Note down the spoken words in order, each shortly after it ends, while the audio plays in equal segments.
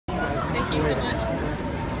so much.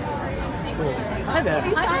 Cool. Hi there.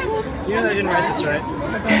 Hi. You know that I didn't write this,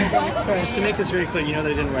 right? Just to make this very clear, you know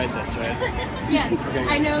that I didn't write this, right? Yes. Okay.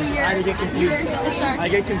 I know I get confused. I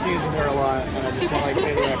get confused with her a lot, and I just want to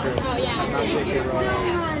play the record. Oh yeah. Not J.K.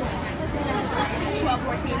 Rowling.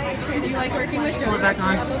 12-14. Do you like working with Joe? Pull it back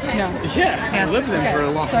on. No. Yeah, I lived with him for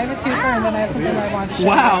a long So I have a twofer, and then I have something I want to show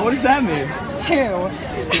Wow, what does that mean? you.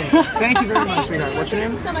 Thank you very much, sweetheart. What's your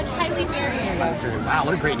name? So much. Highly Marion. Wow,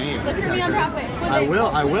 what a great name. Look for me on Broadway. I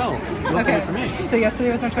will. You'll do it for me. So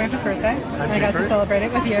yesterday was my 25th birthday, and I got to celebrate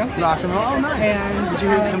it with you. Rock and roll. Oh, nice. And Did you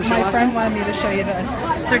come show my us friend that? wanted me to show you this,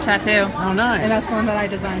 It's her tattoo. Oh, nice. and that's the one that I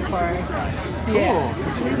designed for her. Nice. Cool. Yeah.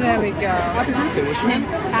 That's really cool. There we go. Happy birthday. What's your name?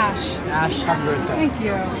 Ash. Ash, happy birthday. Thank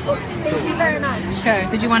you. Thank you very much. Okay.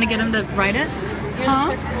 Did you want to get him to write it?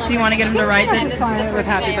 Huh? Do you want to get him to write I it? just sign it with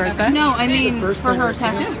happy birthday. No, I mean for her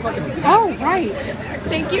tattoo. Oh, right.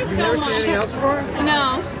 Thank you so much. Anything else for?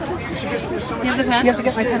 No. You have the You pen? have to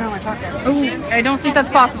get my pen out of my pocket. Ooh, I don't think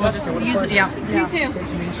that's possible. Just use it, yeah. You too. Great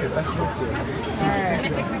to meet you. Best of luck to you.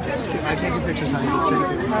 Alright. I can't do pictures, honey.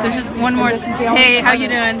 There's just one more. This is the only Hey, how you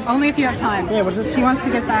doing? Only if you have time. Yeah, what is it? She wants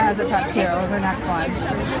to get that as a tattoo, her next one.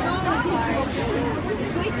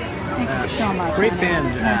 Thank you so much. Great Anna. band,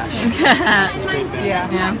 Ash. She's a great band. Yeah.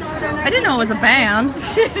 Yeah. I didn't know it was a band.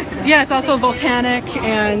 Yeah, it's also volcanic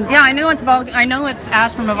and Yeah, I know it's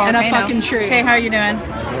ash from a volcano. And a fucking tree. Hey, how are you doing?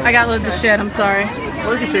 I got loads of shit. I'm sorry.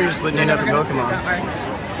 Or you can say you're just named after Pokemon.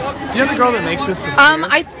 Do you know the girl that makes this? Was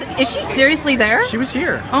here? Is she seriously there? She was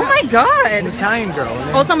here. Oh my She's an god. Italian girl. Her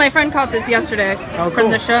name's- Also, my friend caught this yesterday Oh, from cool.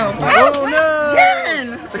 the show. Oh, no!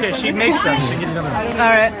 Darren! It's okay. She makes them. She can get another one. All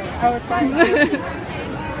right. oh, it's fine.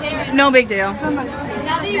 No big deal.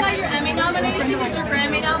 Now that you got your Emmy nomination, is your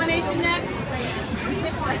Grammy nomination next?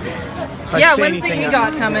 If I Yeah, say when's the anything,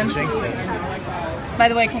 EGOT I'm coming? gonna jinx it. By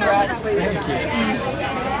the way, congrats. Thank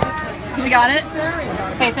you. We got it?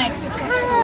 Hey, thanks.